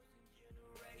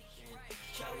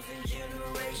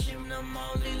I'm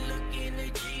only looking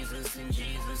at Jesus, and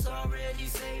Jesus already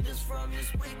saved us from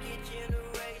this wicked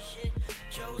generation.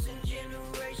 Chosen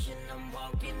generation, I'm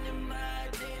walking in my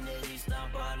identity.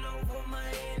 Stomp all over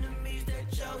my enemies, that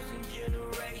chosen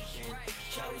generation.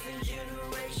 Chosen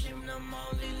generation, I'm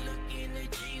only looking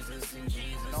at Jesus, and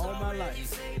Jesus all my already life,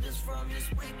 saved us from this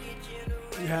wicked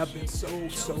generation. you have been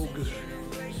so good.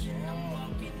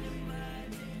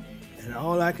 And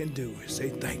all I can do is say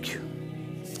thank you.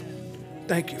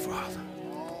 Thank you, Father.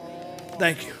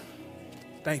 Thank you.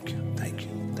 Thank you. Thank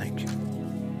you. Thank you.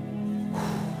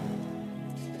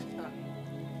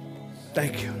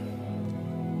 Thank you.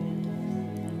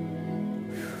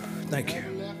 Thank you.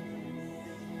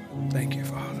 Thank you,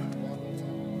 Father.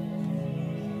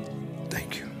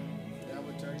 Thank you.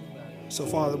 So,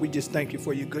 Father, we just thank you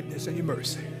for your goodness and your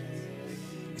mercy.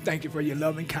 We thank you for your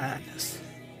loving kindness.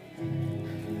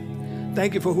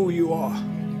 Thank you for who you are.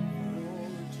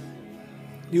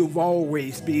 You've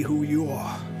always been who you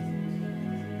are.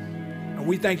 And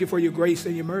we thank you for your grace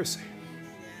and your mercy.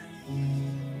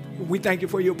 We thank you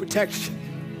for your protection.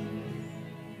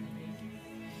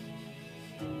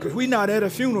 Because we're not at a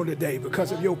funeral today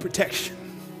because of your protection.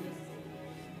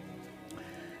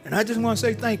 And I just want to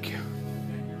say thank you.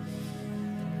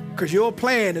 Because your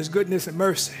plan is goodness and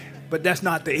mercy, but that's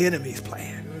not the enemy's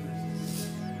plan.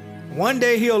 One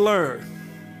day he'll learn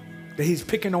that he's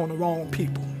picking on the wrong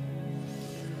people.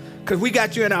 Because we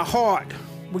got you in our heart,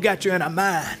 we got you in our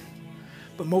mind,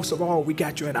 but most of all, we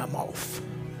got you in our mouth.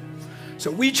 So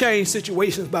we change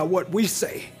situations by what we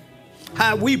say,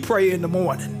 how we pray in the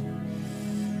morning.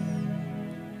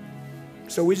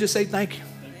 So we just say thank you.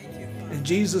 In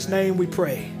Jesus' name we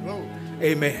pray.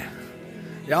 Amen.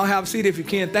 Y'all have a seat if you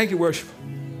can. Thank you, worship.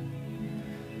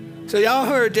 So y'all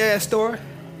heard Jazz story.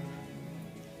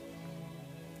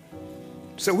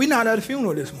 So we're not at a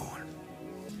funeral this morning.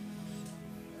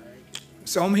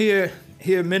 So I'm here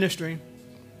ministering,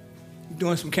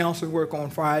 doing some counseling work on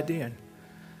Friday, and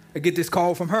I get this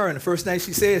call from her, and the first thing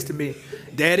she says to me,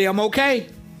 Daddy, I'm okay.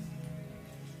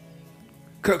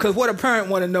 Because what a parent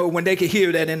want to know when they can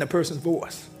hear that in the person's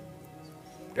voice.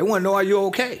 They want to know, are you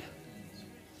okay?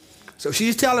 So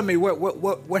she's telling me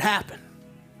what happened.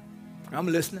 I'm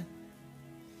listening.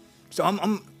 So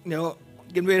I'm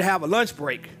getting ready to have a lunch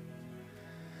break.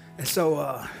 And so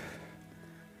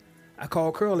I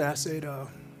called Curly. I said,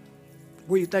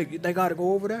 what do you think? You think I ought to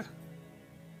go over there?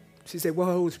 She said, what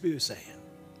the Holy Spirit saying?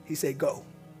 He said, go.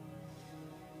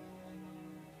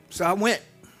 So I went.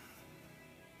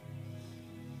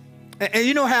 And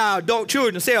you know how adult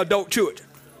children say adult children.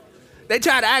 They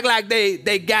try to act like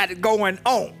they got it going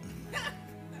on.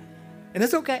 And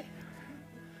it's okay.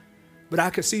 But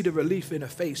I could see the relief in her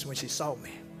face when she saw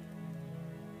me.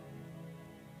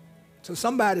 So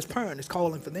somebody's parent is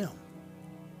calling for them.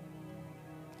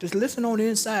 Just listen on the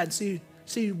inside and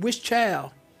see which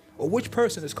child or which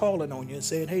person is calling on you and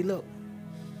saying, hey, look,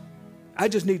 I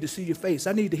just need to see your face.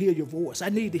 I need to hear your voice. I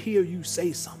need to hear you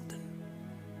say something.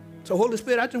 So Holy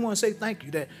Spirit, I just want to say thank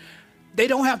you that they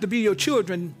don't have to be your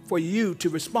children for you to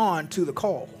respond to the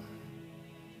call.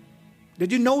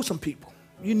 That you know some people.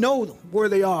 You know where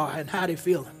they are and how they're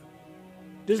feeling.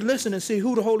 Just listen and see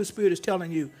who the Holy Spirit is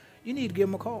telling you. You need to give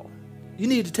them a call. You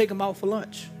need to take them out for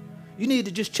lunch. You need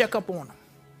to just check up on them.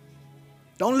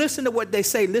 Don't listen to what they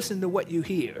say. Listen to what you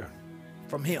hear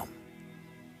from him.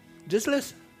 Just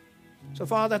listen. So,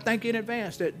 Father, I thank you in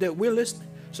advance that we're listening.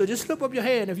 So just slip up your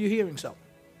hand if you're hearing something.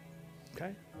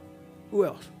 Okay? Who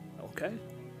else? Okay.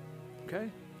 Okay.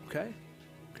 Okay.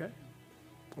 Okay.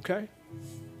 Okay.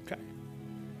 Okay.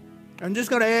 I'm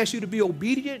just going to ask you to be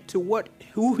obedient to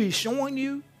who he's showing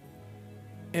you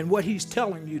and what he's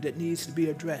telling you that needs to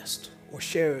be addressed or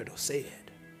shared or said.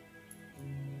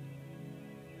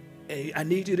 And I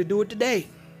need you to do it today.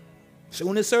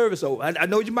 Soon as service over. I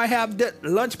know you might have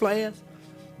lunch plans,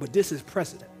 but this is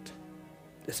precedent.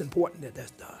 It's important that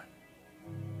that's done.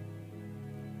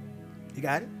 You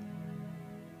got it?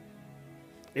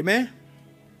 Amen?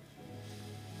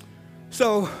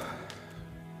 So,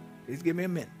 please give me a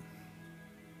minute.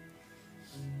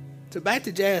 So back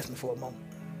to Jasmine for a moment.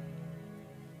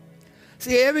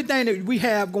 See, everything that we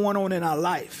have going on in our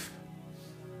life,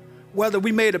 whether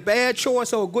we made a bad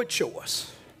choice or a good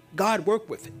choice, God worked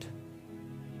with it.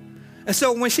 And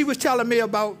so when she was telling me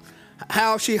about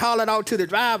how she hollered out to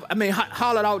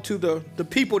hollered out to the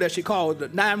people that she called, the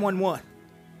 911,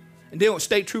 and then with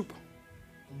state trooper.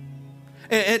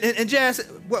 And Jazz,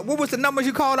 what was the number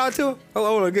you called out to?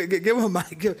 Oh, give him a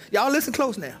mic. Y'all listen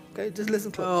close now, okay? Just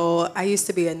listen close. Oh, I used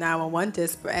to be a 911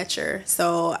 dispatcher.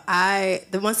 So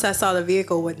once I saw the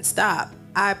vehicle wouldn't stop,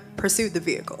 I pursued the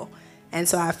vehicle. And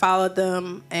so I followed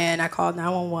them and I called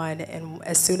 911. And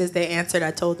as soon as they answered,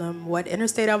 I told them what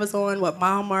interstate I was on, what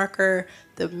mile marker,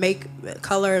 the make,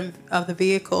 color of the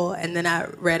vehicle. And then I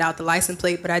read out the license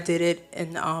plate, but I did it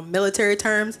in military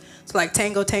terms. So like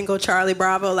Tango, Tango, Charlie,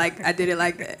 Bravo. Like I did it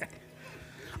like that.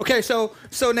 Okay, so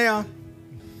now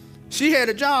she had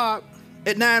a job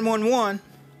at 911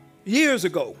 years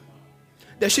ago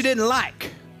that she didn't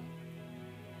like.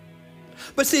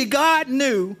 But see, God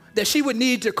knew that she would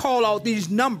need to call out these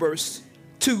numbers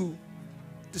to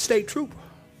the state trooper.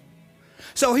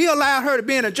 So he allowed her to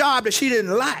be in a job that she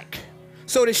didn't like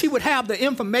so that she would have the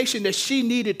information that she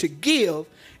needed to give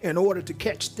in order to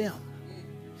catch them.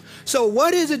 So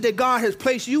what is it that God has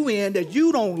placed you in that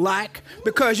you don't like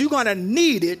because you're going to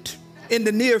need it in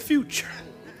the near future?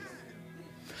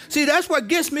 See, that's what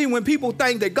gets me when people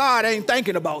think that God ain't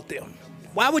thinking about them.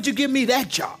 Why would you give me that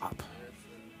job?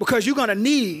 Because you're going to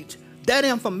need that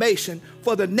information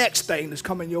for the next thing that's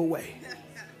coming your way.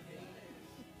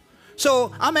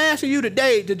 So I'm asking you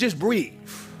today to just breathe.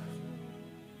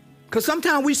 Because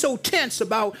sometimes we're so tense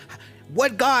about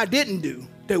what God didn't do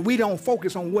that we don't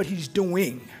focus on what he's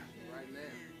doing.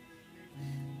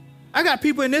 I got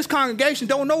people in this congregation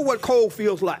don't know what cold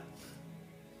feels like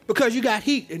because you got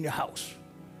heat in your house.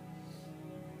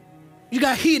 You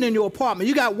got heat in your apartment.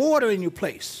 You got water in your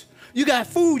place. You got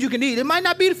food you can eat. It might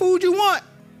not be the food you want,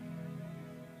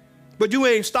 but you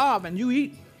ain't starving. You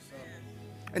eat.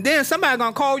 And then somebody's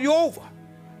going to call you over.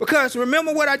 Because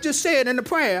remember what I just said in the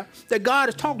prayer, that God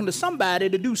is talking to somebody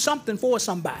to do something for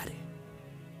somebody.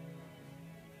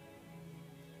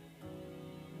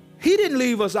 He didn't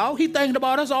leave us out. He's thinking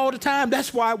about us all the time.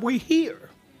 That's why we're here.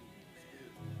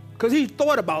 Because he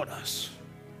thought about us.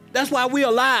 That's why we're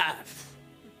alive.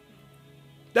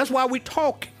 That's why we're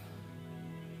talking.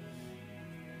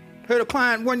 Heard a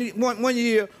client one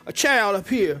year, a child up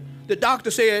here, the doctor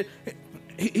said,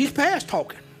 he's past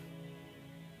talking.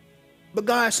 But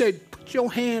God said, put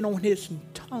your hand on his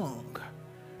tongue.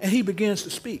 And he begins to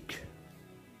speak.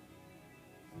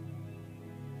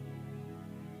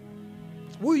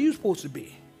 Where are you supposed to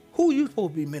be? Who are you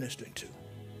supposed to be ministering to?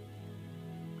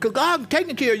 Because God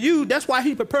taking care of you, that's why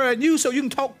he's preparing you so you can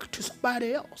talk to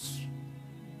somebody else.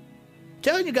 I'm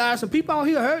telling you guys, some people out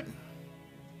here hurting.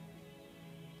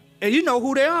 And you know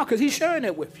who they are because he's sharing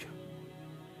it with you.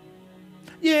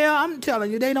 Yeah, I'm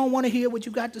telling you, they don't want to hear what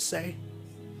you got to say.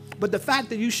 But the fact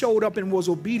that you showed up and was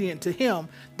obedient to him,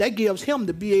 that gives him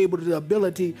to be able to the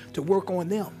ability to work on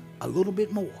them a little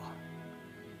bit more.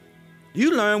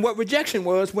 You learn what rejection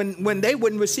was when they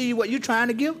wouldn't receive what you're trying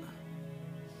to give.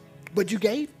 But you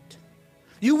gave it.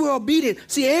 You were obedient.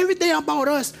 See, everything about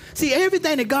us,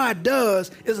 everything that God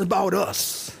does is about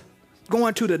us.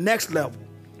 Going to the next level.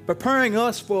 Preparing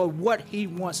us for what he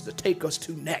wants to take us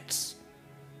to next.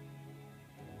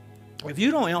 If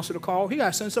you don't answer the call, he got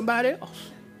to send somebody else.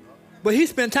 But he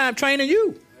spent time training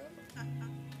you.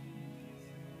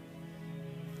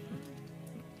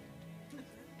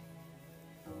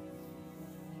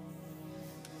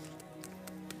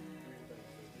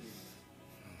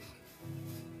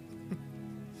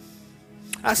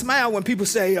 I smile when people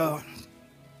say, now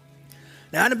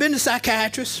I've been to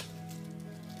psychiatrists.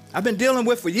 I've been dealing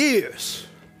with for years.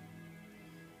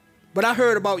 But I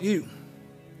heard about you.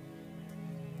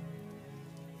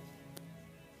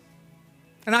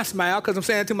 And I smile because I'm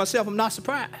saying to myself, I'm not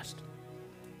surprised.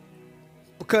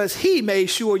 Because he made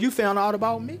sure you found out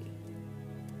about me.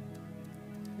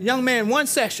 The young man, one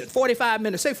session, 45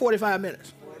 minutes, say 45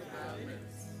 minutes. 45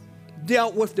 minutes.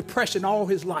 Dealt with depression all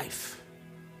his life.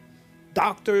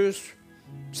 Doctors,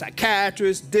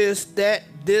 psychiatrists, this,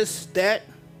 that.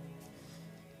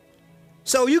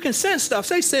 So you can sense stuff.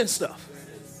 Say sense stuff.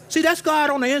 See, that's God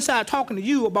on the inside talking to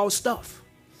you about stuff.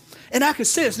 And I can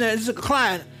sense, now there's a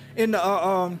client in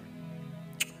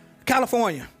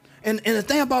California. And the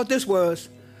thing about this was,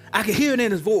 I could hear it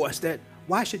in his voice that,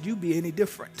 why should you be any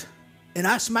different? And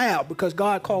I smiled because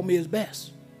God called me his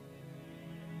best.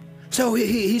 So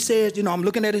he says, you know, I'm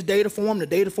looking at his data form. The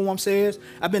data form says,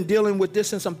 I've been dealing with this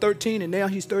since I'm 13 and now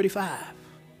he's 35.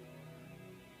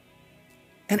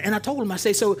 And I told him, I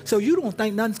say, so you don't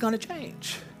think nothing's going to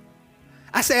change?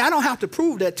 I say, I don't have to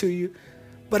prove that to you,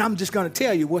 but I'm just going to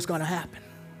tell you what's going to happen.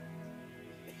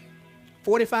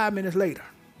 45 minutes later,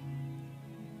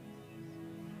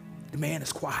 the man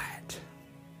is quiet.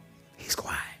 He's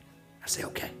quiet. I say,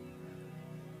 okay.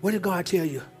 What did God tell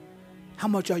you? How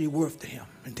much are you worth to him?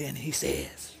 And then he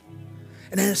says,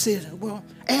 and then it says, well,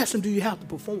 ask him, do you have to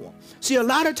perform? See, a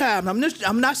lot of times,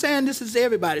 I'm not saying this is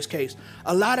everybody's case.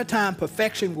 A lot of time,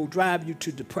 perfection will drive you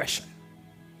to depression.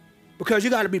 Because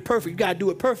you got to be perfect. You got to do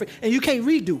it perfect. And you can't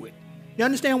redo it. You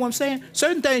understand what I'm saying?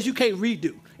 Certain things you can't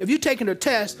redo. If you're taking a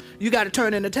test, you got to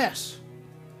turn in the test.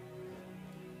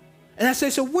 And I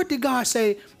said, so what did God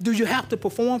say? Do you have to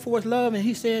perform for his love? And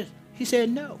he said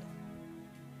no.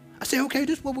 I said, okay,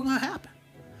 this is what we're going to happen.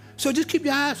 So just keep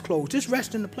your eyes closed. Just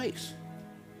rest in the place.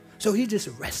 So he just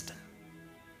resting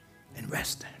and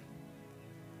resting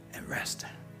and resting.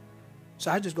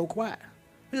 So I just go quiet.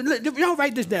 Y'all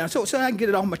write this down so I can get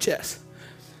it off my chest.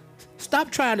 Stop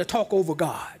trying to talk over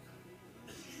God.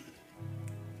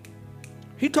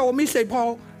 He told me, say,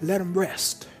 Paul, let him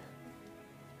rest.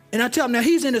 And I tell him, now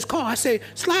he's in his car. I say,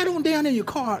 slide on down in your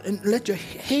car and let your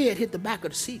head hit the back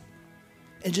of the seat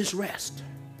and just rest.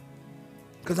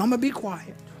 Because I'm going to be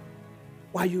quiet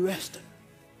while you're resting.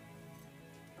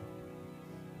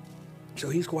 So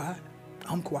he's quiet.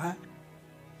 I'm quiet.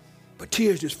 But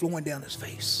tears just flowing down his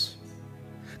face.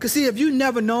 Because see, if you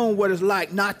never known what it's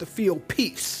like not to feel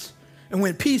peace, and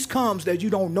when peace comes that you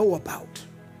don't know about,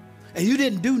 and you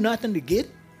didn't do nothing to get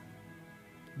it,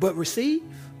 but receive,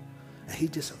 and he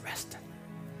just arrested.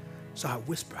 So I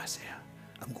whisper, I said,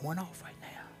 I'm going off right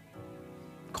now.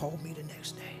 Call me the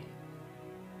next day.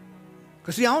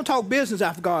 Because see, I don't talk business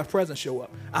after God's presence show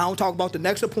up. I don't talk about the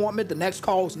next appointment, the next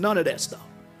calls, none of that stuff.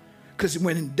 Because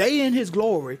when they in his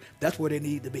glory, that's where they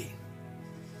need to be.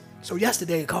 So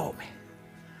yesterday he called me.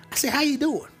 I said, how you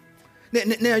doing?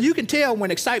 Now you can tell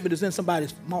when excitement is in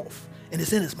somebody's mouth, and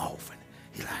it's in his mouth. And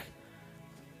he's like,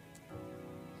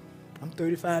 I'm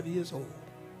 35 years old,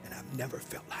 and I've never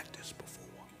felt like this before.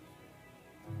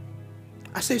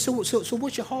 I say, so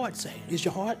what's your heart saying? Is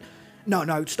your heart? No,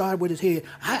 it started with his head.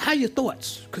 How your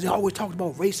thoughts? Because he always talked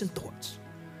about racing thoughts.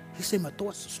 He said, my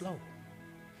thoughts are slow.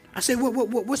 I said,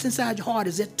 what's inside your heart?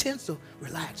 Is it tense or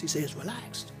relaxed? He said, it's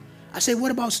relaxed. I said,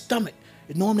 what about stomach?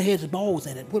 It normally has balls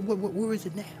in it. Where is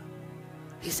it now?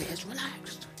 He said, it's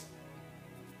relaxed.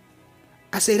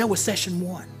 I said, that was session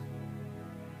 1.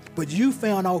 But you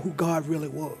found out who God really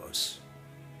was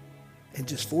in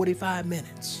just 45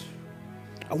 minutes.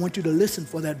 I want you to listen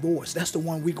for that voice. That's the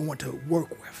one we're going to work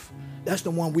with. That's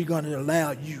the one we're going to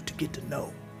allow you to get to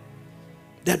know.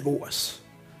 That voice.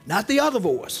 Not the other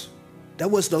voice. That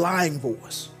was the lying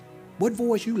voice. What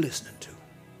voice you listening to?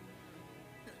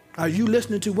 Are you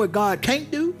listening to what God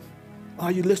can't do? Or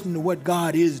are you listening to what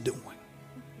God is doing?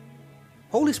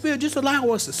 Holy Spirit, just allow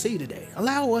us to see today.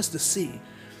 Allow us to see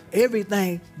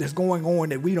everything that's going on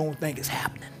that we don't think is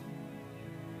happening.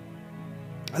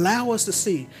 Allow us to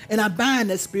see. And I bind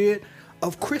that spirit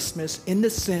of Christmas in the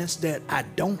sense that I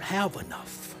don't have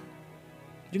enough.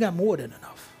 You got more than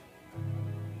enough.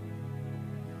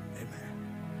 Amen.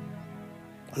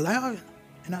 Allow it,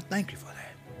 and I thank you for that.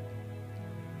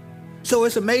 So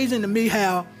it's amazing to me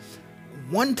how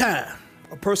one time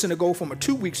a person to go from a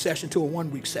 2-week session to a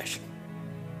 1-week session.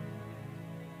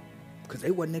 Because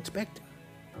they wasn't expecting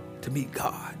to meet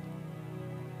God.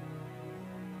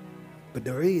 But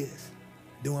there he is,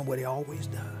 doing what he always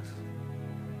does.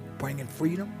 Bringing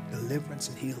freedom, deliverance,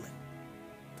 and healing.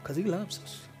 Because he loves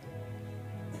us.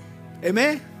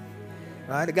 Amen?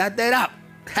 All right, I got that out.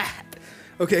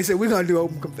 Okay, so we're going to do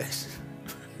open confession.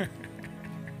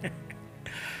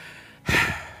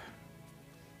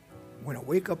 When I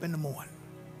wake up in the morning,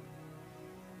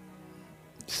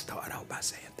 start out by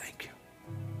saying thank you.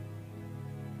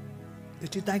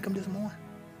 Did you thank him this morning?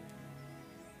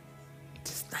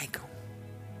 Just thank him.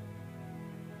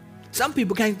 Some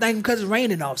people can't thank him because it's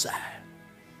raining outside.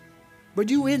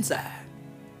 But you inside.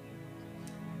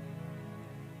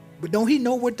 But don't he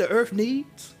know what the earth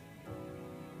needs?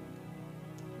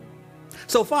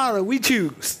 So, Father, we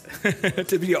choose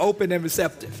to be open and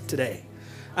receptive today.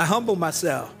 I humble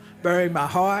myself, bearing my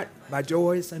heart, my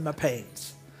joys, and my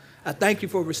pains. I thank you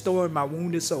for restoring my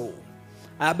wounded soul.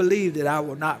 I believe that I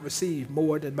will not receive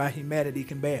more than my humanity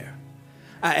can bear.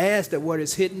 I ask that what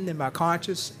is hidden in my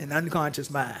conscious and unconscious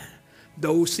mind,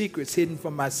 those secrets hidden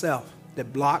from myself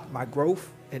that block my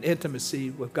growth and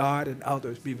intimacy with God and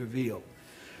others, be revealed.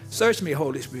 Search me,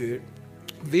 Holy Spirit.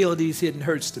 Reveal these hidden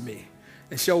hurts to me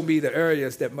and show me the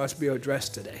areas that must be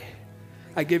addressed today.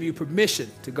 I give you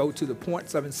permission to go to the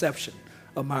points of inception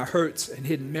of my hurts and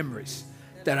hidden memories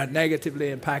that are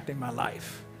negatively impacting my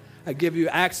life. I give you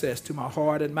access to my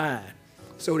heart and mind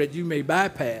so that you may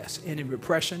bypass any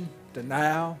repression,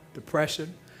 denial,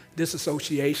 depression,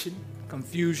 disassociation,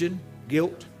 confusion,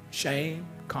 guilt, shame,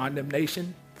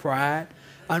 condemnation, pride,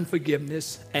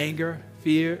 unforgiveness, anger,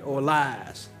 fear, or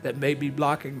lies that may be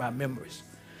blocking my memories.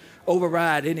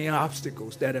 Override any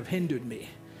obstacles that have hindered me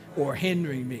or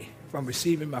hindering me from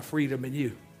receiving my freedom in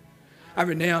you. I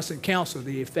renounce and counsel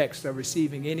the effects of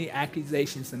receiving any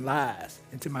accusations and lies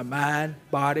into my mind,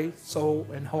 body, soul,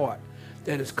 and heart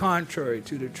that is contrary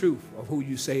to the truth of who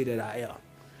you say that I am.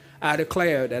 I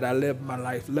declare that I live my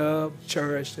life loved,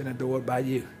 cherished, and adored by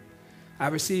you. I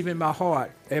receive in my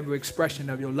heart every expression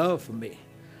of your love for me.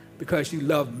 Because you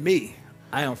love me,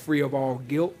 I am free of all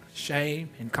guilt,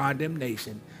 shame, and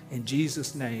condemnation. In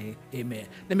Jesus' name, amen.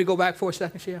 Let me go back for a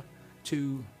second,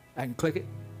 Cheryl, I can click it.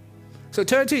 So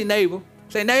turn to your neighbor.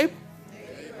 Say, neighbor,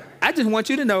 I just want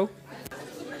you to know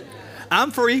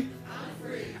I'm free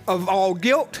of all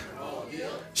guilt,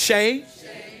 shame,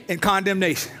 and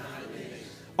condemnation.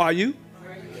 Are you?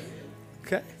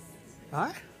 Okay. All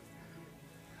right.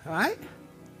 All right.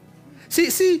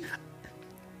 See,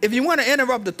 if you want to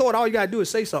interrupt the thought, all you got to do is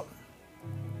say something.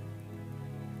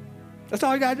 That's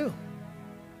all you got to do.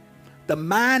 The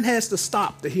mind has to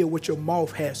stop to hear what your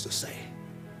mouth has to say.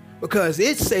 Because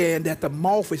it's saying that the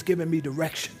mouth is giving me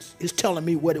directions. It's telling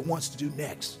me what it wants to do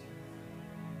next.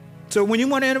 So when you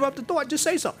want to interrupt the thought, just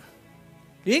say something.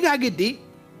 You ain't got to get deep.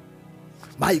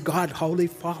 My God, Holy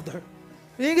Father.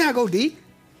 You ain't got to go deep.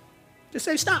 Just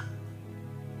say stop.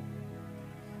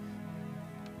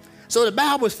 So the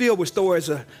Bible is filled with stories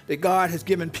that God has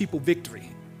given people victory.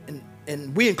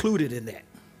 And we included in that.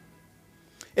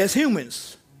 As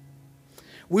humans,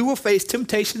 we will face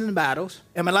temptation and battles.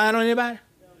 Am I lying on anybody?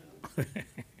 No.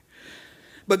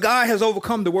 But God has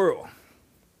overcome the world.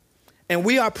 And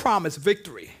we are promised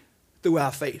victory through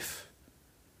our faith.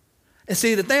 And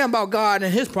see, the thing about God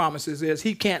and his promises is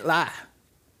he can't lie.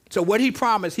 So what he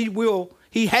promised, he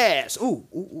has.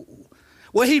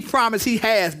 What he promised, he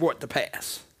has brought to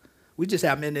pass. We just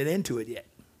haven't entered into it yet.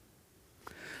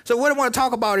 So what I want to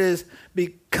talk about is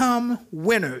become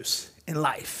winners in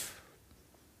life.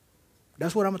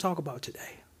 That's what I'm going to talk about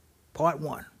today. Part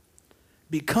 1.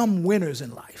 Become winners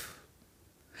in life.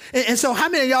 And so how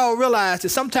many of y'all realize that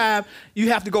sometimes you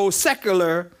have to go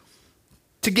secular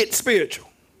to get spiritual?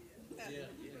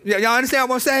 Y'all understand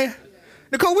what I'm saying?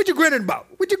 Nicole, what you grinning about?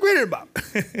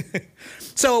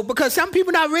 So, because some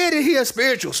people not ready to hear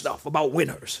spiritual stuff about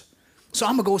winners. So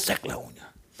I'm going to go secular on you.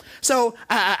 So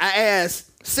I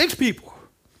asked 6 people,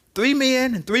 3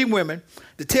 men and 3 women,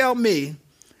 to tell me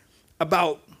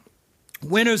about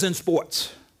winners in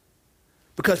sports.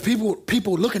 Because people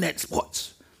looking at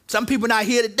sports. Some people not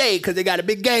here today because they got a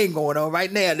big game going on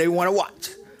right now they want to watch.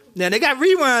 Now, they got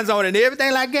reruns on it and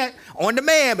everything like that on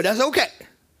demand, but that's okay.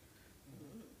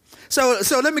 So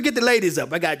let me get the ladies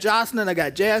up. I got Jocelyn, I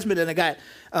got Jasmine, and I got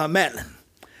Madeline.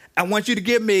 I want you to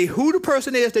give me who the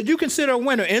person is that you consider a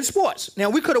winner in sports. Now,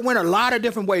 we could have won a lot of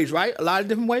different ways, right? A lot of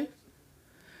different ways.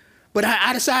 But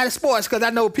I decided sports because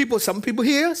I know some people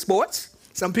here, sports.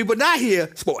 Some people not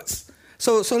here, sports.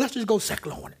 So let's just go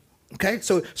secular on it, okay?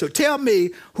 So tell me,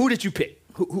 who did you pick?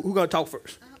 Who going to talk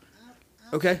first?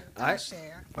 Okay, all right.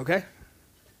 Share. Okay.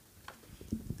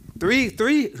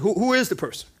 3, who is the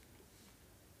person?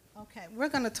 Okay, we're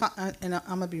going to talk, and I'm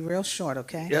going to be real short,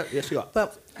 okay? Yeah, yes, you are.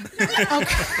 But, okay.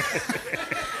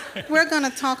 We're going to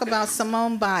talk about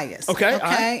Simone Biles. Okay, okay?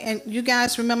 right. And you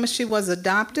guys remember she was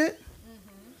adopted?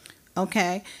 Mm-hmm.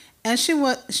 Okay. And she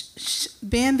was,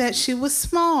 being that she was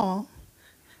small,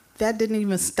 that didn't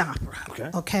even stop her. Okay.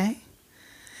 Okay?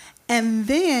 And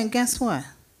then, guess what?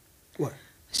 What?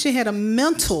 She had a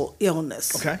mental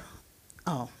illness. Okay.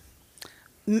 Oh.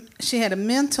 She had a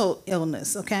mental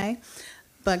illness, okay?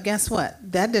 But guess what?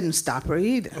 That didn't stop her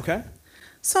either. Okay.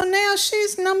 So now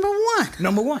she's number 1.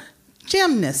 Number 1.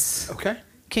 Gymnast. Okay.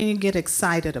 Can you get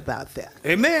excited about that?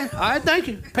 Amen. All right, thank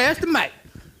you. Pass the mic.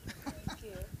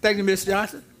 Thank you, Ms.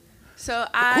 Johnson. So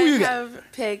I have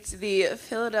picked the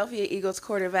Philadelphia Eagles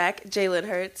quarterback, Jalen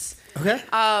Hurts. Okay.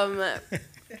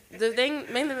 The thing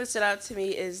that stood out to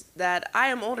me is that I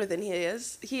am older than he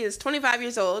is. He is 25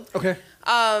 years old. Okay.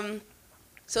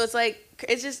 So it's like,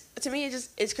 it's just, to me,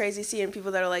 it's crazy seeing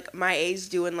people that are like my age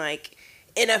doing like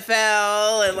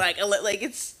NFL and like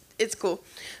it's cool.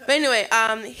 But anyway,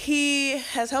 he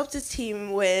has helped his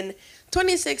team win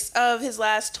 26 of his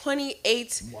last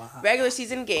 28 regular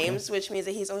season games, which means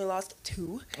that he's only lost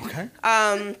 2. Okay.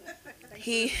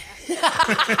 He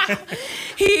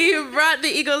brought the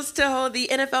Eagles to hold the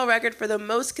NFL record for the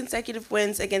most consecutive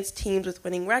wins against teams with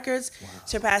winning records,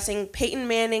 surpassing Peyton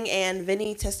Manning and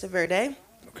Vinny Testaverde.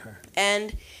 Okay.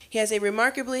 And he has a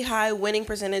remarkably high winning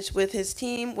percentage with his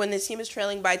team when his team is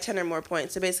trailing by 10 or more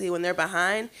points. So basically, when they're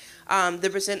behind, the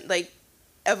percent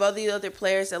of all the other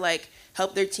players that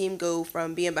help their team go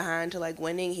from being behind to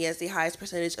winning, he has the highest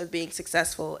percentage of being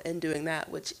successful in doing that,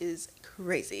 which is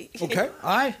crazy. Okay.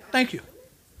 All right. Thank you.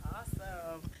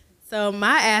 Awesome. So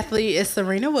my athlete is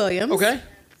Serena Williams. Okay.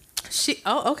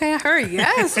 Okay, I heard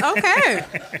yes. Okay.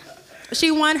 She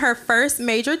won her first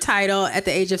major title at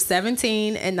the age of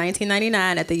 17 in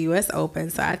 1999 at the U.S. Open,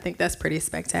 so I think that's pretty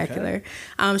spectacular.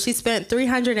 Okay. She spent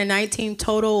 319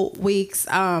 total weeks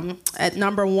at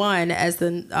number one as the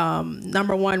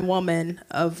number one woman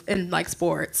in like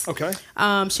sports. Okay.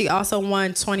 She also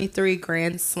won 23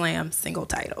 Grand Slam single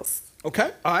titles.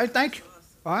 Okay. All right. Thank you.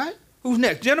 All right. Who's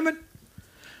next, gentlemen?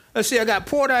 Let's see. I got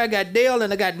Porter, I got Dale,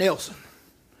 and I got Nelson.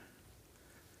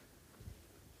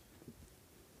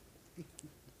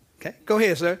 Okay, go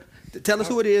ahead, sir. Tell us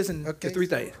who it is and the three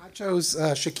things. I chose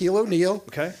Shaquille O'Neal.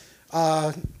 Okay.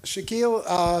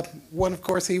 Shaquille, one, of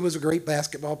course, he was a great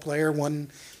basketball player,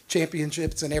 won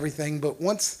championships and everything. But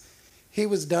once he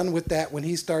was done with that, when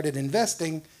he started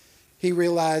investing, he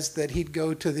realized that he'd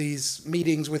go to these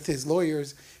meetings with his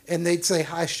lawyers, and they'd say,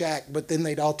 "Hi, Shaq," but then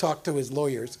they'd all talk to his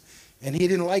lawyers. And he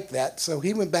didn't like that, so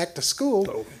he went back to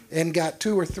school and got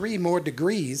 2 or 3 more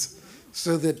degrees,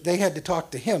 so that they had to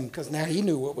talk to him because now he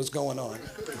knew what was going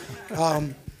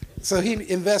on. So he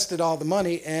invested all the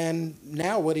money, and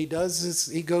now what he does is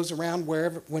he goes around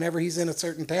whenever he's in a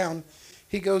certain town,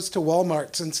 he goes to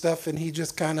Walmarts and stuff, and he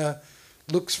just kind of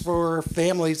looks for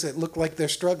families that look like they're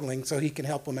struggling so he can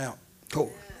help them out.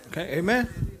 Cool. Okay, amen.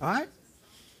 All right.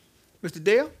 Mr.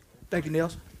 Dale? Thank you,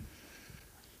 Nelson.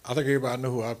 I think everybody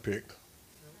know who I picked.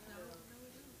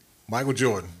 Michael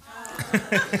Jordan.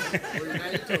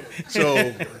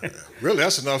 So, really,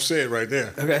 that's enough said right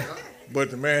there. Okay. But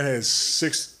the man has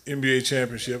 6 NBA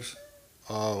championships,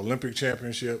 Olympic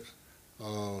championships,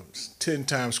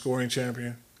 10-time scoring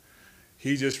champion.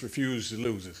 He just refused to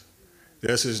lose it.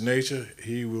 That's his nature.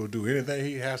 He will do anything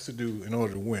he has to do in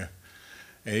order to win.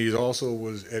 And he also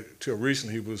was, till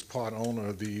recently, he was part owner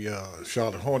of the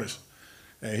Charlotte Hornets.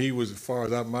 And he was, as far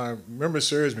as my memory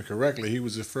serves me correctly, he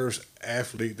was the first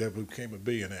athlete that became a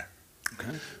billionaire.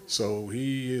 Okay. So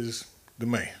he is the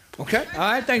man. Okay. All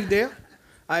right. Thanks, Dale.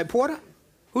 All right, Porter,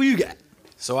 who you got?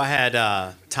 So I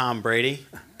had Tom Brady,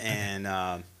 and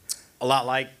a lot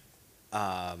like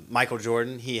Michael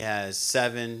Jordan, he has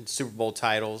 7 Super Bowl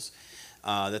titles.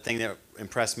 The thing that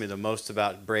impressed me the most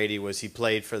about Brady was he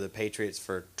played for the Patriots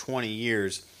for 20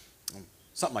 years,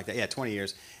 something like that. Yeah, 20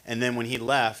 years. And then when he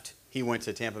left, he went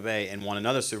to Tampa Bay and won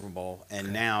another Super Bowl.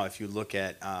 And now if you look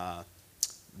at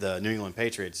the New England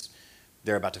Patriots,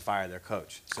 they're about to fire their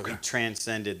coach. So he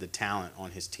transcended the talent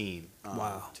on his team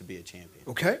to be a champion.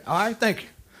 Okay. All right. Thank you.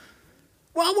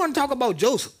 Well, I want to talk about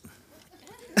Joseph.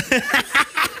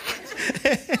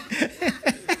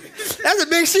 That's a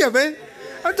big ship, man.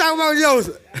 I'm talking about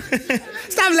Joseph.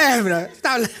 Stop laughing at it.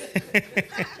 Stop laughing.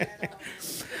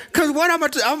 Because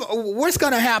what's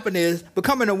going to happen is,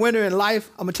 becoming a winner in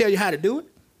life, I'm going to tell you how to do it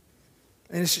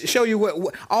and show you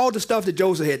what all the stuff that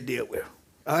Joseph had to deal with.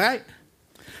 All right?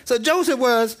 So Joseph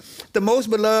was the most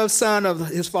beloved son of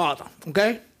his father,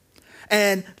 okay?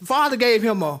 And the father gave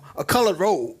him a colored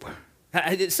robe.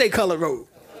 I didn't say colored robe.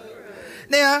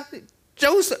 Now,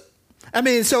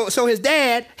 so his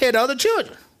dad had other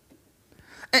children.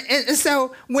 And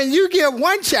so when you give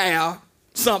one child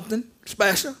something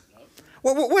special,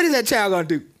 what is that child going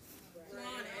to do?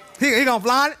 He going to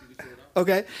flaunt it?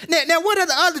 Okay. Now, what are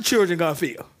the other children going to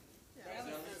feel?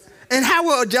 And how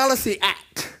will jealousy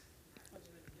act?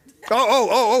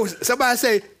 Oh, somebody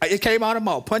say, it came out of the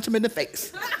mouth. Punch him in the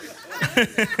face.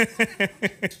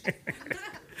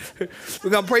 We're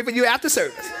going to pray for you after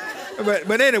service.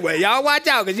 But anyway, y'all watch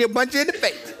out because he'll punch you in the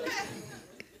face.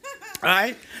 All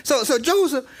right? So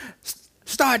Joseph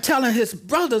started telling his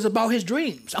brothers about his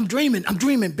dreams. I'm dreaming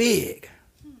big.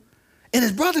 And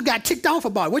his brother got ticked off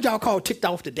about it. What y'all call ticked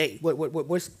off today?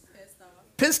 What's pissed off?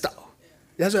 Pissed off.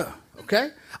 Yes, sir.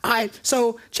 Okay? All right,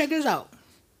 so check this out.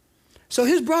 So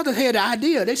his brothers had the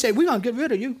idea. They said, we're going to get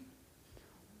rid of you.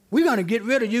 We're going to get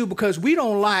rid of you because we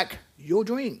don't like your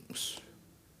dreams.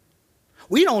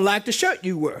 We don't like the shirt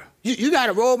you wear. You got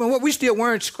a robe and we still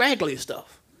wearing scraggly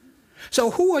stuff.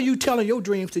 So who are you telling your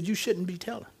dreams that you shouldn't be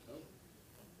telling?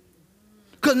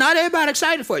 Because not everybody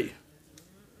excited for you.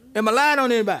 Am I lying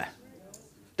on anybody?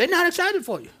 They're not excited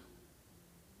for you.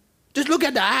 Just look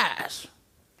at the eyes.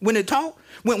 When they talk,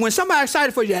 when somebody's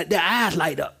excited for you, their eyes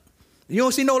light up. You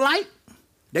don't see no light?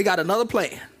 They got another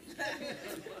plan.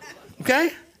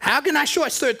 Okay? How can I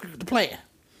short circuit the plan?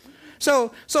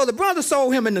 So the brother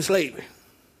sold him into slavery.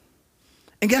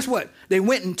 And guess what? They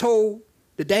went and told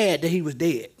the dad that he was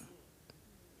dead.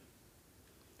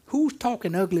 Who's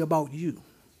talking ugly about you?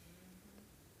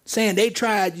 Saying they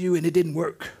tried you and it didn't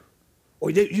work. Or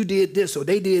you did this or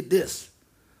they did this.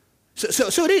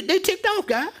 So they ticked off,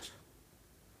 guys.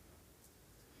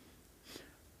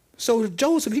 So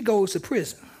Joseph, he goes to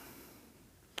prison.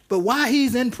 But while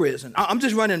he's in prison, I'm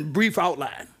just running a brief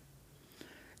outline.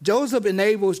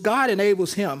 God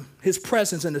enables him, his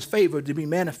presence and his favor to be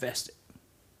manifested.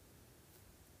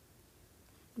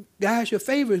 Guys, your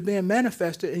favor is being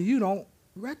manifested and you don't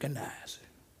recognize it.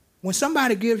 When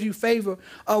somebody gives you favor,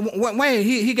 Wayne,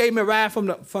 he gave me a ride from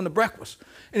the breakfast.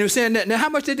 And he was saying, now how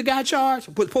much did the guy charge?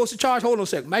 Supposed to charge, hold on a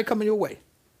second, might come in your way.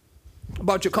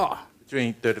 About your car.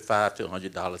 Between $35 to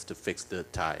 $100 to fix the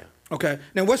tire. Okay.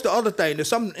 Now what's the other thing? There's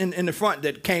something in the front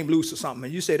that came loose or something,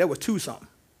 and you said that was two something.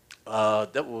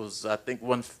 That was, I think,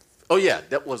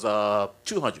 that was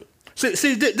 200.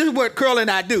 See, this is what Curl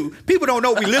and I do. People don't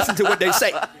know we listen to what they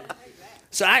say.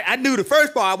 So I knew the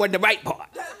first part wasn't the right part.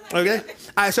 Okay?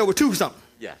 All right, so it was two something.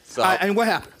 Yeah. So and what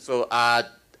happened? So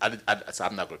so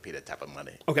I'm not going to pay that type of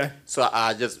money. Okay. So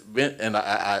I just went and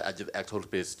I just asked Holy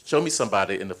Spirit, show me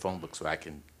somebody in the phone book so I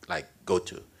can go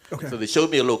to. Okay. So they showed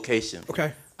me a location.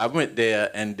 Okay. I went there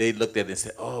and they looked at it and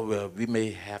said, oh, well, we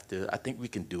may have to, I think we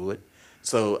can do it.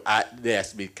 So they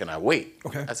asked me, can I wait?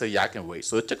 Okay. I said, yeah, I can wait.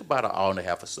 So it took about an hour and a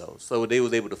half or so. So they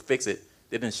was able to fix it.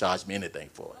 They didn't charge me anything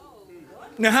for it.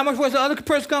 Now, how much was the other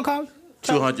person going to cost?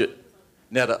 200.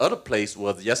 Now, the other place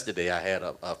was yesterday I had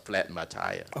a flat in my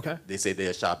tire. Okay. They said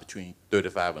they'll charge between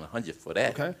 $35 and $100 for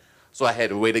that. Okay. So I had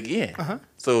to wait again. Uh-huh.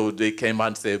 So they came out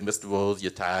and said, Mr. Rose,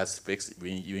 your tire's fixed.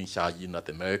 You ain't charging you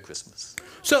nothing. Merry Christmas.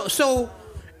 So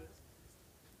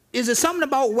is it something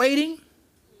about waiting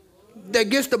that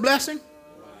gets the blessing?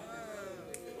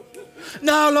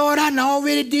 No, Lord, I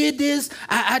already did this.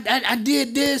 I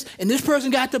did this, and this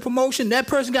person got the promotion, that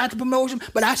person got the promotion,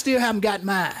 but I still haven't got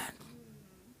mine.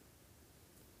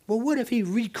 Well, what if he's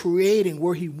recreating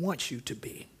where he wants you to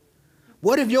be?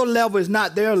 What if your level is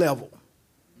not their level?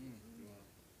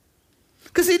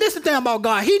 Because see, this is the thing about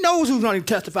God. He knows who's going to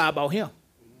testify about him.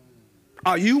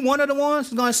 Are you one of the ones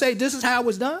who's going to say, this is how it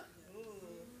was done?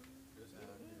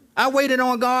 I waited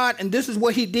on God, and this is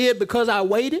what he did because I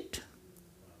waited?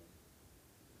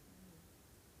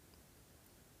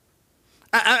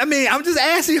 I mean, I'm just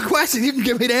asking you a question. You can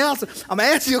give me the answer. I'm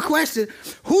asking you a question.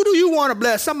 Who do you want to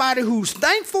bless? Somebody who's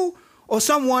thankful or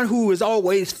someone who is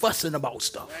always fussing about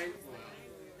stuff?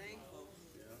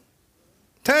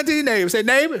 Turn to your neighbor. Say,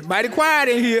 neighbor, it's mighty quiet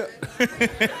in here.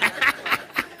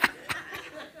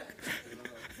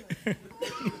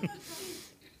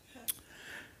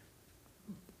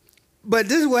 But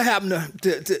this is what happened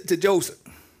to Joseph.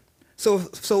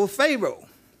 So Pharaoh,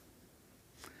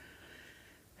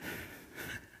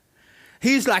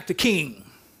 he's like the king.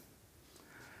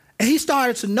 And he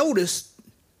started to notice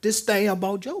this thing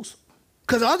about Joseph.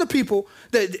 Because other people,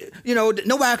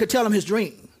 nobody could tell him his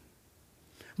dream.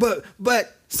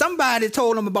 But somebody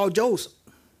told him about Joseph.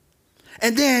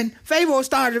 And then Pharaoh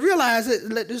started to realize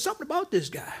that there's something about this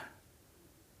guy.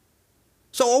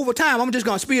 So over time, I'm just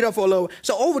going to speed up for a little.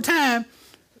 So over time,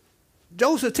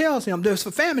 Joseph tells him there's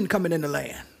a famine coming in the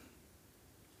land.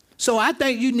 So I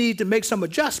think you need to make some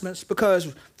adjustments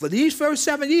because for these first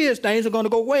 7 years, things are going to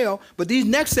go well, but these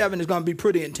next 7 is going to be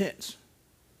pretty intense.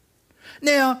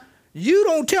 Now, you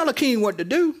don't tell a king what to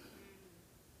do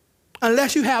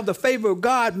unless you have the favor of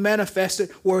God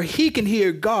manifested where he can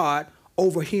hear God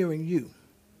overhearing you.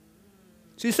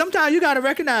 See, sometimes you got to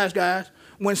recognize, guys,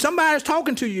 when somebody's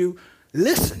talking to you,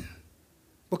 listen,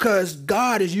 because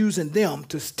God is using them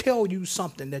to tell you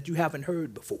something that you haven't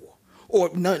heard before. Or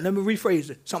let me rephrase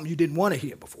it, something you didn't want to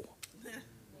hear before.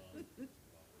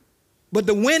 But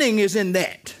the winning is in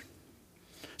that.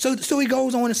 So he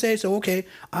goes on and says, so okay,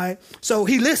 all right. So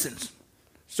he listens.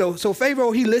 So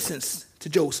Pharaoh, he listens to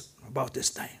Joseph about this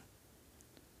thing.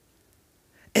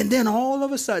 And then all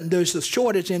of a sudden, there's a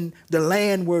shortage in the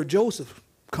land where Joseph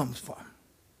comes from.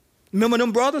 Remember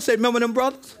them brothers? Say, remember them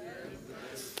brothers?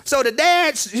 So the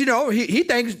dad, he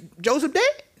thinks Joseph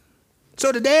dead.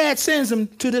 So the dad sends him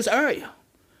to this area.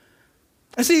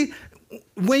 And see,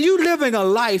 when you're living a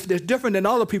life that's different than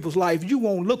other people's life, you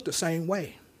won't look the same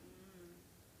way.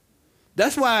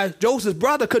 That's why Joseph's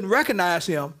brother couldn't recognize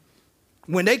him.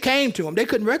 When they came to him, they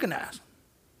couldn't recognize him.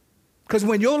 Because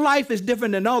when your life is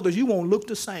different than others, you won't look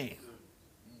the same.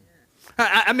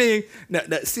 I mean,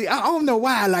 see, I don't know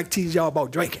why I like teasing y'all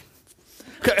about drinking.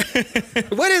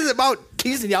 What is it about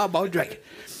teasing y'all about drinking?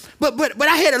 But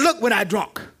I had a look when I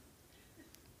drunk.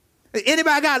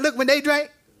 Anybody got a look when they drank?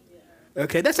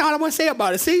 Okay, that's all I want to say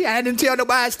about it. See, I didn't tell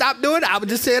nobody to stop doing it. I was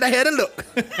just saying I had a look.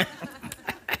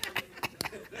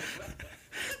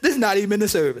 This is not even in the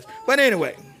service. But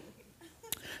anyway,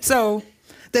 so,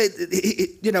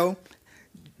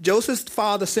 Joseph's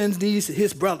father sends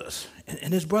his brothers,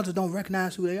 and his brothers don't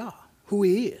recognize who they are, who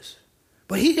he is.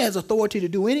 But he has authority to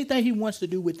do anything he wants to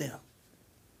do with them.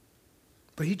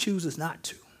 But he chooses not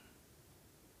to.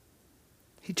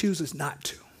 He chooses not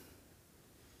to.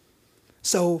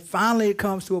 So finally it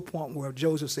comes to a point where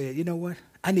Joseph said, you know what?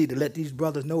 I need to let these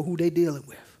brothers know who they're dealing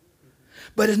with.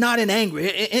 But it's not in anger.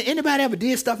 Anybody ever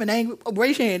did stuff in anger?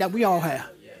 Raise your hand. We all have.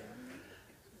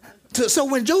 So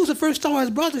when Joseph first saw his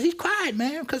brothers, he cried,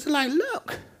 man, because he's like,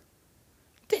 look,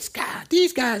 these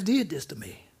guys did this to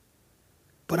me.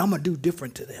 But I'm going to do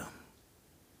different to them.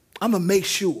 I'm going to make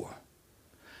sure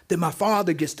that my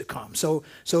father gets to come. So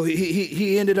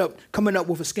he ended up coming up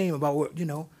with a scheme about what,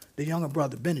 the younger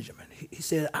brother, Benjamin. He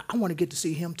said, I want to get to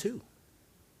see him too.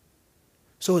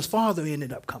 So his father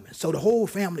ended up coming. So the whole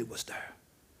family was there.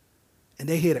 And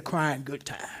they had a crying good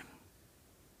time.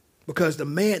 Because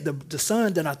the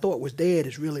son that I thought was dead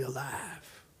is really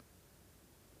alive.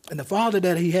 And the father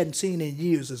that he hadn't seen in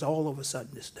years is all of a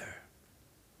sudden is there.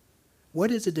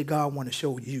 What is it that God wants to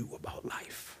show you about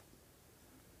life?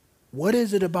 What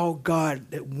is it about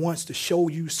God that wants to show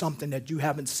you something that you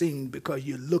haven't seen because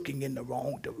you're looking in the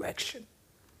wrong direction?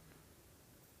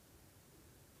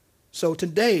 So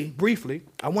today, briefly,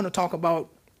 I want to talk about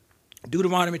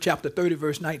Deuteronomy chapter 30,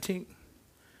 verse 19.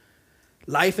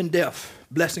 Life and death,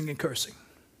 blessing and cursing.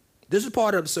 This is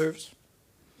part of the service.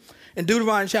 In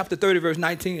Deuteronomy chapter 30, verse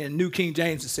 19, in New King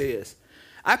James, it says,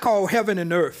 I call heaven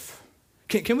and earth.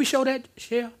 Can we show that,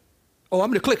 Share? Oh,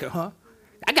 I'm the clicker, huh?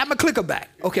 I got my clicker back.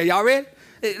 Okay, y'all ready?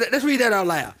 Let's read that out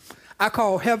loud. I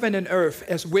call heaven and earth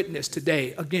as witness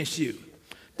today against you,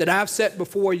 that I've set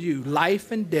before you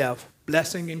life and death,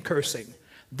 blessing and cursing.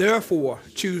 Therefore,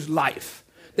 choose life,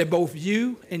 that both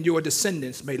you and your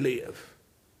descendants may live.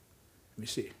 Let me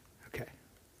see. Okay.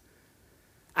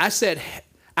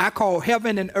 I call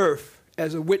heaven and earth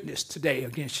as a witness today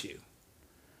against you,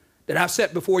 that I've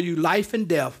set before you life and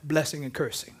death, blessing and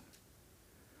cursing.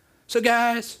 So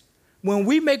guys, when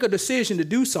we make a decision to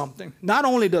do something, not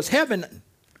only does heaven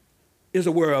is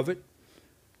aware of it,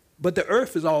 but the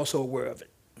earth is also aware of it.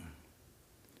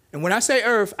 And when I say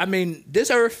earth, I mean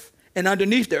this earth and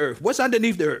underneath the earth. What's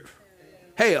underneath the earth?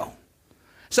 Hell.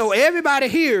 So everybody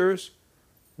hears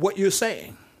what you're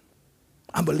saying.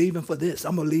 I'm believing for this.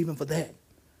 I'm believing for that.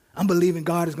 I'm believing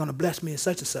God is going to bless me in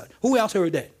such and such. Who else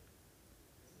heard that?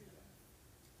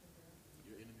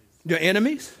 Your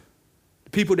enemies. The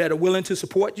people that are willing to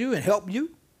support you and help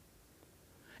you.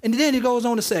 And then he goes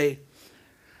on to say,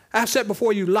 I've set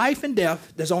before you life and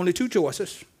death. There's only two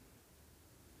choices.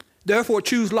 Therefore,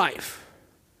 choose life.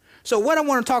 So what I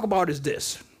want to talk about is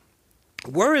this.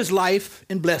 Where is life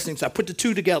and blessings? I put the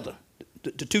two together,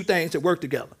 the two things that work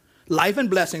together. Life and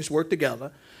blessings work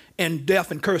together, and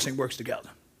death and cursing works together.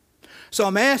 So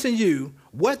I'm asking you,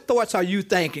 what thoughts are you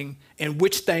thinking, and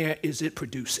which thing is it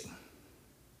producing?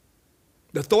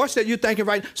 The thoughts that you're thinking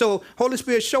right. So Holy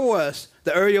Spirit, show us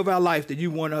the area of our life that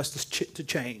you want us to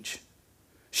change.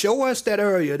 Show us that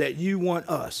area that you want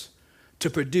us to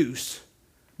produce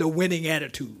the winning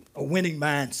attitude, a winning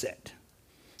mindset.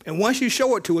 And once you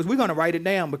show it to us, we're going to write it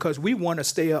down because we want to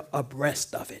stay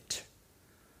abreast of it.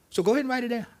 So go ahead and write it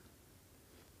down.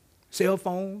 Cell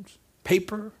phones,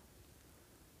 paper.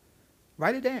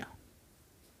 Write it down.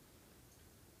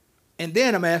 And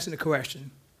then I'm asking the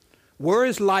question, where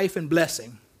is life and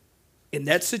blessing in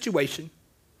that situation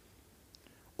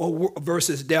or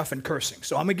versus death and cursing?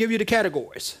 So I'm going to give you the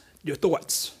categories, your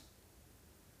thoughts.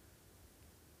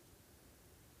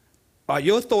 Are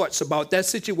your thoughts about that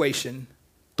situation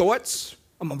thoughts?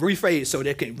 I'm going to rephrase so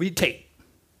they can retake.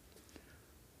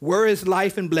 Where is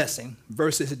life and blessing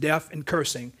versus death and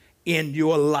cursing in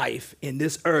your life in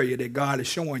this area that God is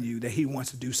showing you that he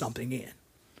wants to do something in?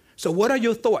 So what are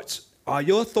your thoughts? Are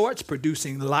your thoughts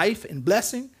producing life and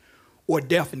blessing or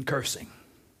death and cursing?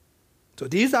 So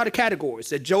these are the categories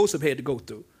that Joseph had to go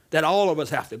through, that all of us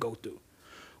have to go through.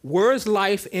 Where is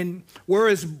life and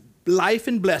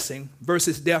blessing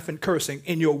versus death and cursing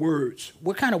in your words?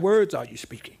 What kind of words are you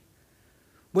speaking?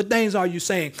 What things are you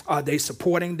saying? Are they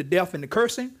supporting the death and the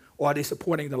cursing, or are they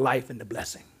supporting the life and the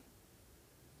blessing?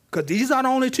 Because these are the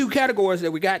only two categories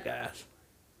that we got, guys.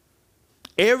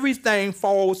 Everything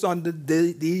falls under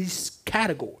these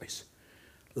categories.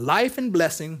 Life and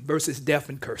blessing versus death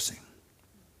and cursing.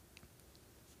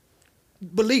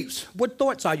 Beliefs. What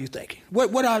thoughts are you thinking?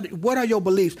 What are your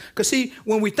beliefs? Because see,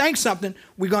 when we think something,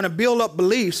 we're going to build up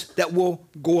beliefs that will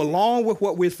go along with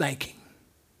what we're thinking.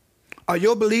 Are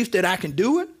your beliefs that I can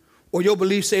do it, or your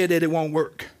beliefs say that it won't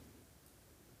work?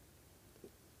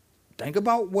 Think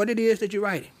about what it is that you're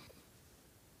writing.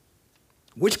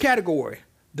 Which category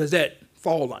does that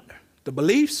fall under? The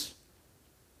beliefs,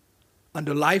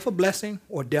 under life of blessing,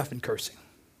 or death and cursing?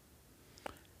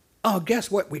 Oh, guess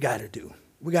what we got to do?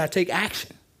 We got to take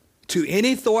action to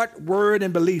any thought, word,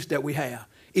 and beliefs that we have.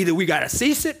 Either we got to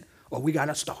cease it or we got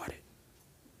to start it.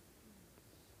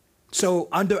 So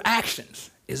under actions,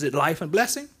 is it life and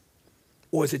blessing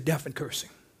or is it death and cursing?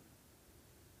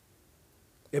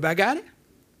 Everybody got it?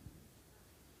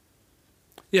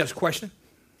 Yes, question?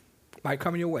 Might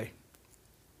come your way.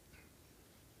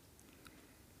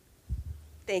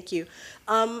 Thank you.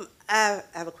 I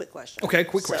have a quick question. Okay,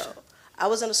 quick question. I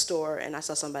was in a store and I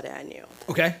saw somebody I knew.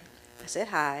 Okay. I said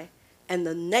hi, and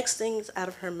the next things out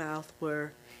of her mouth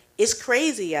were, "It's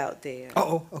crazy out there.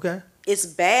 Uh-oh, okay. It's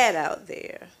bad out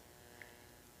there."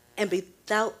 And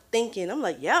without thinking, I'm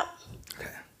like, "Yep." Okay.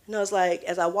 And I was like,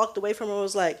 as I walked away from her, I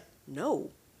was like,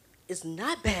 "No, it's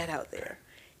not bad out there."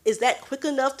 Is that quick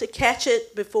enough to catch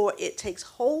it before it takes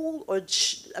hold? Or,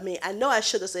 I know I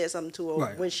should have said something to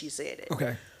her when she said it.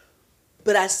 Okay.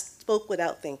 But I spoke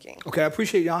without thinking. Okay, I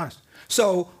appreciate your honesty.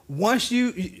 So once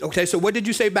so what did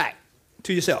you say back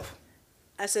to yourself?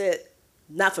 I said,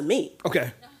 "Not for me.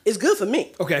 Okay. It's good for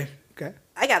me. Okay. Okay.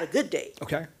 I got a good day.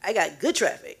 Okay. I got good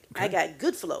traffic. Okay. I got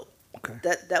good flow. Okay.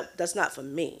 That's not for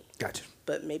me. Gotcha.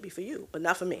 But maybe for you, but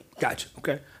not for me." Gotcha.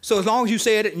 Okay. So as long as you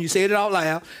said it and you said it out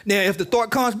loud, now if the thought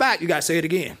comes back, you got to say it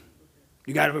again.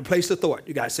 You got to replace the thought.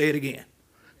 You got to say it again.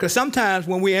 Because sometimes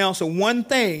when we answer one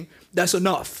thing, that's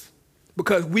enough.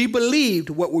 Because we believed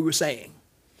what we were saying.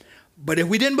 But if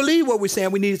we didn't believe what we were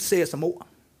saying, we needed to say it some more.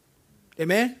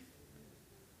 Amen?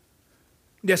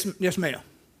 Yes, ma'am.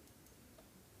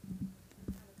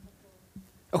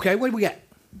 Okay, what do we got?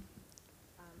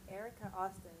 Erica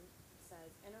Austin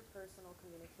says, interpersonal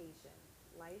communication,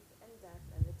 life and death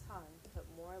in the tongue, put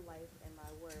more life in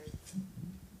my words.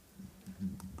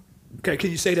 Okay, can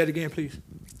you say that again, please?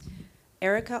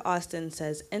 Erica Austin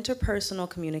says, interpersonal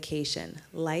communication,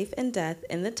 life and death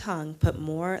in the tongue, put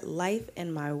more life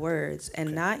in my words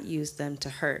and not use them to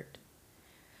hurt.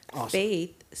 Awesome.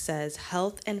 Faith says,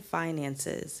 health and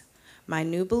finances, my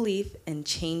new belief in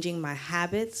changing my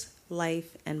habits,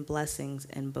 life, and blessings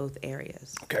in both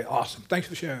areas. Okay, awesome. Thanks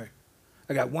for sharing.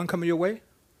 I got one coming your way.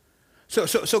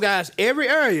 So guys, every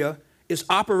area is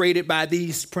operated by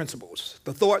these principles: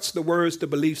 the thoughts, the words, the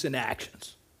beliefs, and the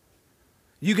actions.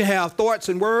 You can have thoughts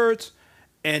and words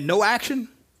and no action.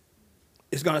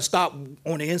 It's going to stop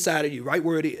on the inside of you, right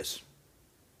where it is.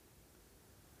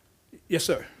 Yes,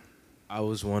 sir. I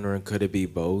was wondering, could it be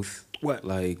both? What?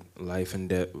 Like life and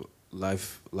death,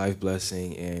 life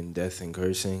blessing and death and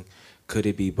cursing. Could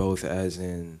it be both? As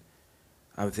in,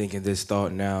 I'm thinking this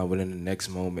thought now, but in the next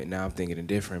moment, now I'm thinking it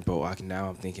different. But now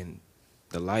I'm thinking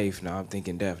the life. Now I'm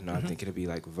thinking death. Now I think it'll be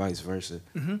like vice versa.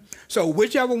 Mm-hmm. So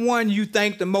whichever one you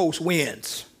think the most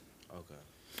wins. Okay.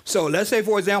 So let's say,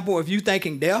 for example, if you're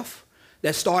thinking death,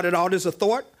 that started out as a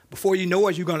thought. Before you know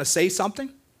it, you're going to say something.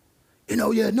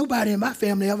 Nobody in my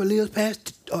family ever lives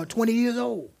past 20 years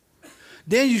old.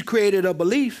 Then you created a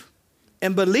belief,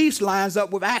 and beliefs lines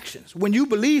up with actions. When you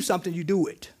believe something, you do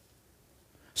it.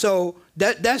 So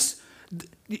that's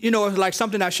it's like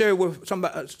something I shared with some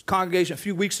congregation a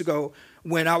few weeks ago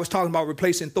when I was talking about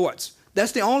replacing thoughts.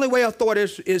 That's the only way a thought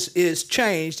is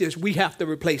changed, is we have to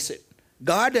replace it.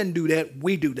 God doesn't do that,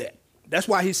 we do that. That's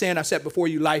why he's saying, I set before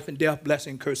you life and death,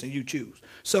 blessing, cursing, you choose.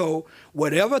 So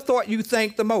whatever thought you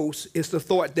think the most is the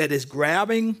thought that is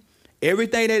grabbing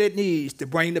everything that it needs to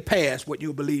bring to pass what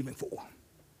you're believing for.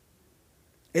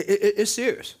 It's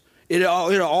serious. It'll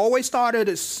always start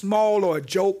as small or a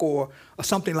joke or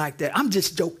something like that. I'm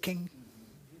just joking.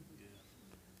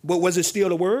 But was it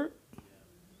still a word?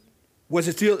 Was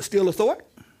it still a thought?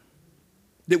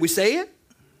 Did we say it?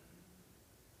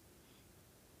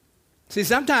 See,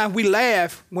 sometimes we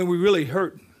laugh when we really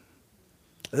hurt.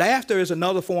 Laughter is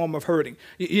another form of hurting.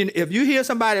 If you hear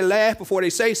somebody laugh before they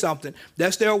say something,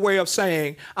 that's their way of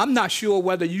saying, I'm not sure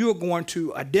whether you're going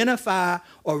to identify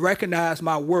or recognize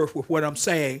my worth with what I'm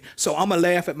saying, so I'm going to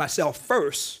laugh at myself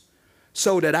first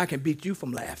so that I can beat you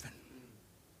from laughing.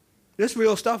 This is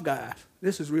real stuff, guys.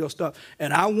 This is real stuff.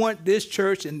 And I want this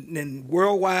church and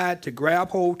worldwide to grab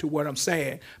hold to what I'm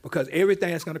saying, because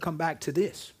everything is going to come back to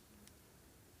this.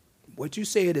 What you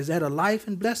said, is that a life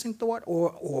and blessing thought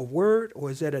or a word, or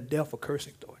is that a death or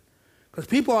cursing thought? Because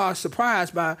people are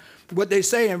surprised by what they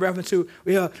say in reference to,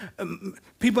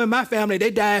 people in my family,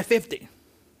 they die at 50.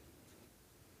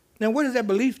 Now, what is that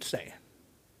belief saying?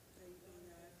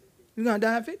 You're going to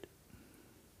die at 50?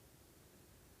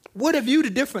 What have you the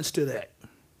difference to that?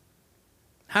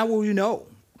 How will you know?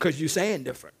 Because you're saying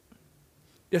different.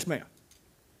 Yes, ma'am.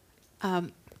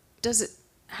 Does it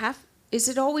have, is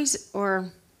it always,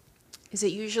 or is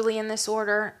it usually in this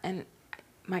order? And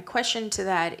my question to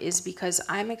that is because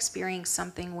I'm experiencing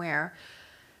something where,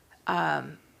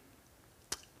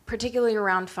 particularly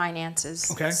around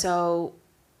finances. Okay. So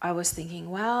I was thinking,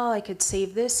 well, I could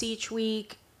save this each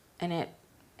week. And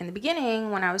in the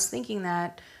beginning, when I was thinking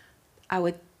that, I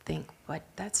would think, but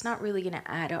that's not really going to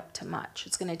add up to much.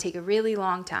 It's going to take a really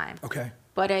long time. Okay.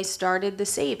 But I started the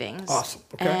savings. Awesome.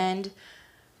 Okay. And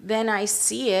then I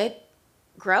see it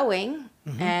growing.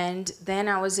 Mm-hmm. And then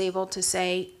I was able to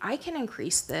say, I can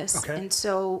increase this. Okay. And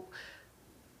so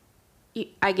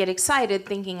I get excited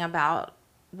thinking about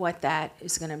what that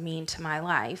is going to mean to my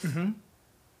life. Mm-hmm.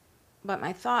 But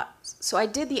my thoughts, so I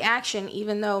did the action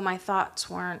even though my thoughts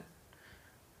weren't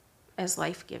as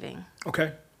life-giving.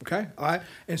 Okay. Okay. All right.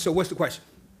 And so what's the question?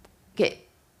 Okay.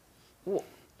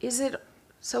 Is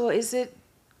it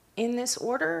in this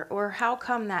order, or how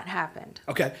come that happened?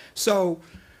 Okay. So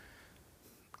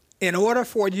in order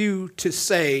for you to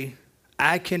say,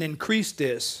 I can increase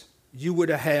this, you would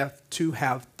have to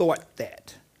have thought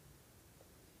that.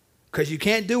 Because you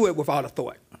can't do it without a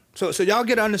thought. So y'all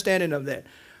get an understanding of that.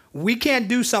 We can't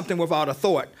do something without a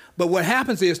thought. But what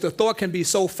happens is the thought can be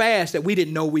so fast that we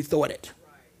didn't know we thought it.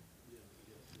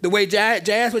 The way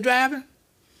Jazz was driving,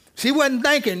 she wasn't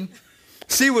thinking.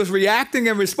 She was reacting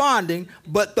and responding,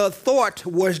 but the thought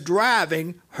was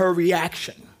driving her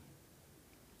reaction.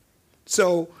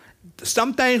 So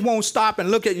some things won't stop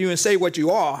and look at you and say what you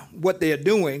are, what they're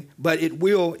doing, but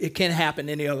it can happen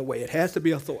any other way. It has to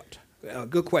be a thought.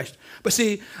 Good question. But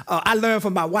see, I learned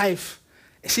from my wife.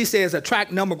 She says a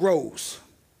track number grows.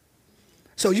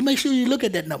 So you make sure you look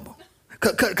at that number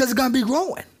because it's going to be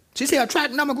growing. She said a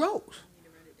track number grows.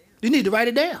 You need to write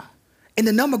it down. And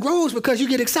the number grows because you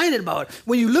get excited about it.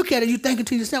 When you look at it, you're thinking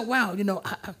to yourself, wow, wait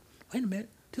a minute,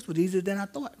 this was easier than I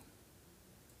thought.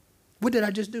 What did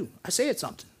I just do? I said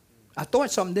something. I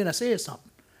thought something, then I said something.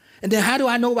 And then how do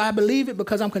I know I believe it?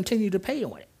 Because I'm continuing to pay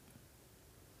on it.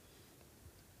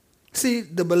 See,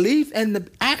 the belief and the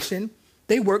action,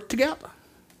 they work together.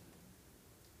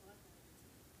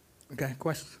 Okay,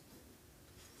 questions?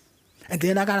 And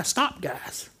then I got to stop,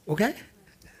 guys, okay?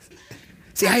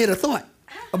 See, I had a thought.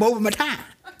 I'm over my time.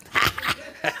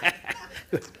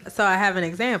 So I have an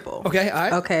example. Okay, all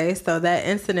right. Okay, so that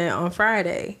incident on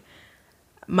Friday,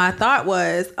 my thought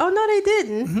was, oh, no, they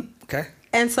didn't. Mm-hmm. Okay.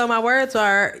 And so my words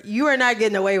are, you are not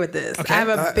getting away with this. Okay. I have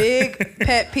a big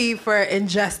pet peeve for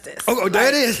injustice. Oh, there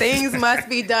it is. Things must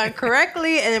be done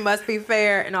correctly and it must be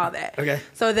fair and all that. Okay.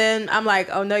 So then I'm like,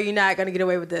 oh, no, you're not going to get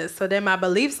away with this. So then my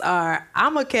beliefs are,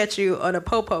 I'm going to catch you or the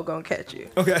popo going to catch you.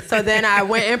 Okay. So then I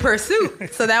went in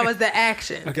pursuit. So that was the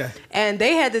action. Okay. And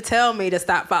they had to tell me to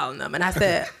stop following them. And I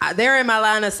said, they're in my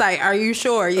line of sight. Are you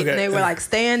sure? Okay. And they were like,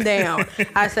 stand down.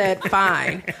 I said,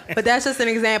 fine. But that's just an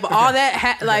example. Okay. All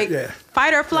that,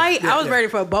 fight or flight, I was ready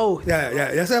for both.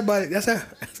 Yeah. That's her, buddy. That's her.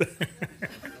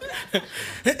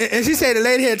 And she said the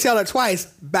lady had to tell her twice,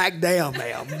 back down,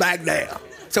 ma'am, back down.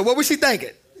 So what was she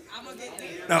thinking? I'm going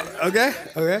to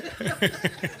get there. Okay.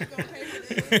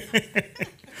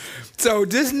 So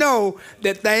just know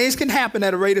that things can happen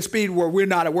at a rate of speed where we're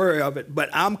not aware of it, but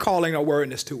I'm calling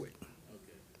awareness to it.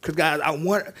 Because, guys, I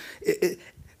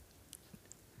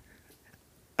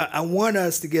want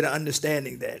us to get an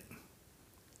understanding that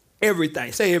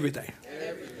everything, say everything,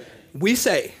 we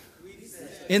say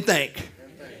and think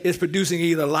is producing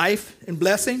either life and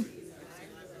blessing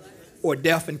or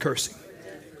death and cursing.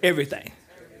 Everything.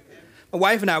 My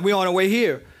wife and I, we're on our way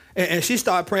here, and she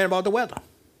started praying about the weather.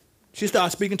 She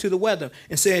started speaking to the weather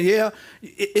and saying, yeah,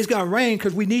 it's going to rain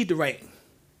because we need the rain.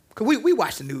 Because we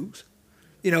watch the news.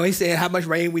 He said how much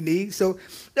rain we need. So,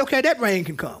 okay, that rain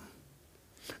can come.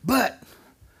 But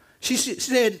she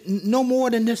said no more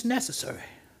than is necessary.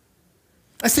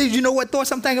 I said, you know what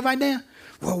thoughts I'm thinking right now?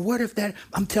 Well, what if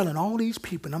I'm telling all these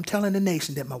people, and I'm telling the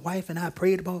nation that my wife and I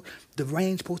prayed about the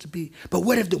rain's supposed to be. But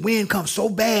what if the wind comes so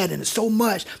bad and it's so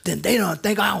much, then they don't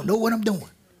think I don't know what I'm doing.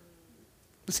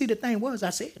 But see, the thing was,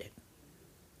 I said it.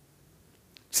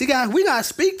 See, guys, we got to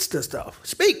speak to stuff.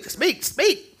 Speak.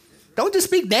 Don't just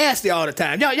speak nasty all the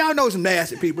time. Y'all know some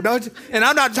nasty people, don't you? And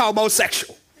I'm not talking about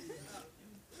sexual.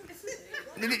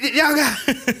 Y'all got,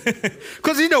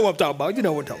 because you know what I'm talking about. You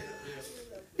know what I'm talking about.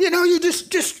 You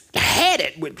just had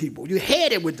it with people. You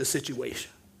had it with the situation.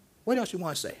 What else you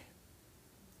want to say?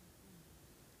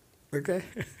 Okay.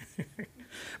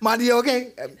 Monty, you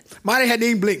okay? Monty hadn't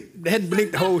even blinked. Hadn't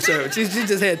blinked the whole service. She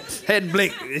just hadn't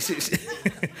blinked.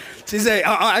 She said,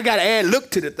 I got to add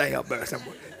look to the thing up there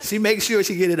somewhere. She makes sure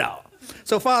she get it out.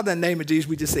 So, Father, in the name of Jesus,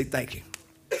 we just say thank you.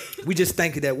 We just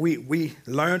thank you that we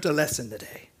learned a lesson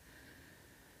today.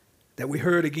 That we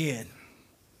heard again.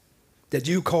 That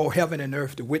you call heaven and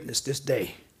earth to witness this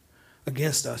day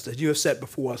against us, that you have set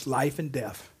before us life and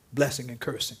death, blessing and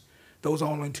cursing. Those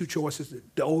are only two choices.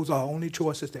 Those are only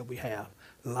choices that we have,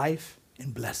 life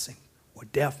and blessing, or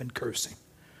death and cursing.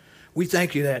 We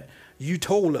thank you that you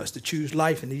told us to choose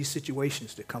life in these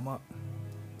situations that come up.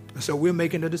 And so we're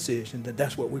making a decision that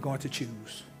that's what we're going to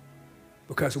choose.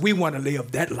 Because we want to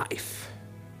live that life.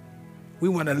 We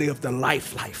want to live the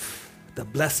life, the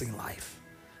blessing life,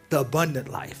 the abundant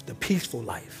life, the peaceful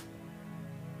life,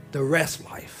 the rest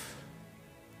life,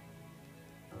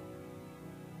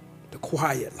 the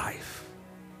quiet life.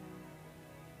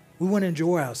 We want to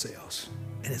enjoy ourselves,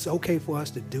 and it's okay for us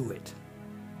to do it.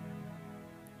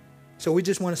 So we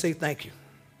just want to say thank you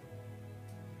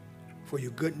for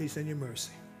your goodness and your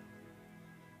mercy.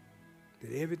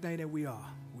 That everything that we are,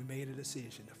 we made a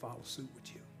decision to follow suit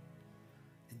with you.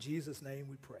 In Jesus' name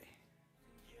we pray.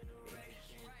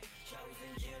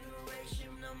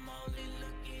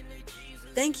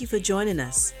 Thank you for joining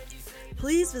us.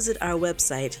 Please visit our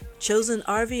website,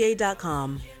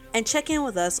 ChosenRVA.com, and check in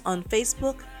with us on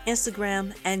Facebook,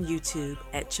 Instagram, and YouTube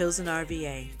at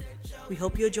ChosenRVA. We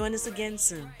hope you'll join us again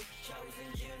soon.